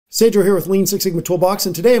Cedro here with Lean Six Sigma Toolbox,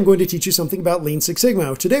 and today I'm going to teach you something about Lean Six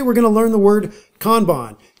Sigma. Today we're going to learn the word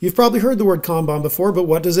Kanban. You've probably heard the word Kanban before, but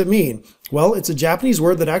what does it mean? Well, it's a Japanese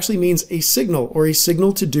word that actually means a signal or a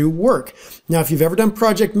signal to do work. Now, if you've ever done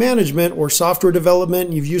project management or software development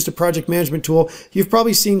and you've used a project management tool, you've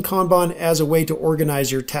probably seen Kanban as a way to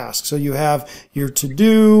organize your tasks. So you have your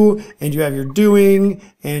to-do, and you have your doing,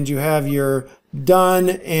 and you have your done,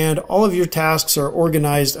 and all of your tasks are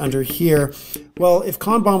organized under here. Well, if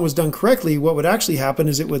Kanban was done correctly, what would actually happen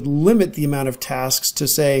is it would limit the amount of tasks to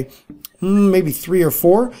say, maybe 3 or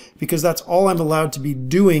 4, because that's all I'm allowed to be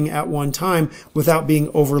doing at one time without being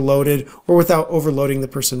overloaded or without overloading the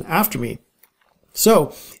person after me.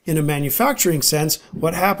 So in a manufacturing sense,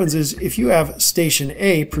 what happens is if you have station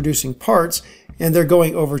A producing parts and they're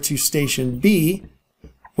going over to station B,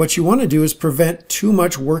 what you want to do is prevent too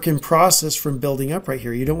much work in process from building up right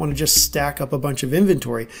here. You don't want to just stack up a bunch of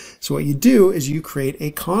inventory. So what you do is you create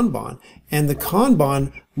a Kanban, and the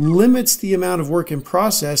Kanban limits the amount of work in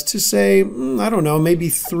process to say, I don't know, maybe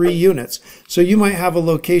 3 units. So you might have a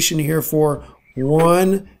location here for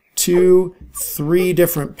 1, 2, 3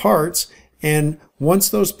 different parts, and once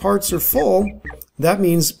those parts are full, that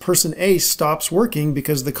means person A stops working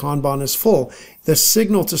because the Kanban is full. The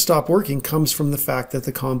signal to stop working comes from the fact that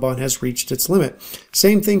the Kanban has reached its limit.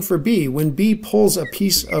 Same thing for B. When B pulls a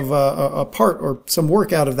piece of a part or some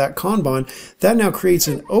work out of that Kanban, that now creates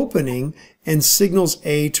an opening and signals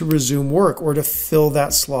A to resume work or to fill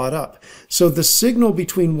that slot up. So the signal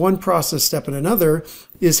between one process step and another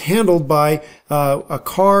is handled by a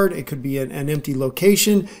card. It could be an empty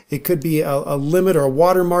location. It could be a limit or a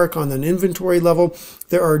watermark on an inventory level.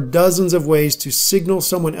 There are dozens of ways to signal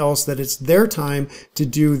someone else that it's their time to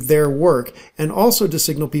do their work, and also to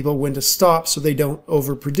signal people when to stop so they don't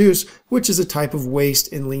overproduce, which is a type of waste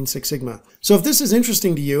in Lean Six Sigma. So if this is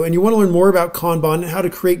interesting to you and you want to learn more about Kanban and how to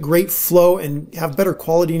create great flow and have better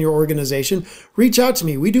quality in your organization, reach out to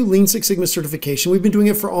me. We do Lean Six Sigma certification. We've been doing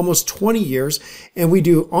it for almost 20 years, and we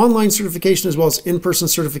do online certification as well as in-person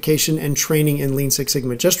certification and training in Lean Six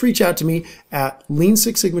Sigma. Just reach out to me at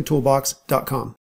leansixsigmatoolbox.com.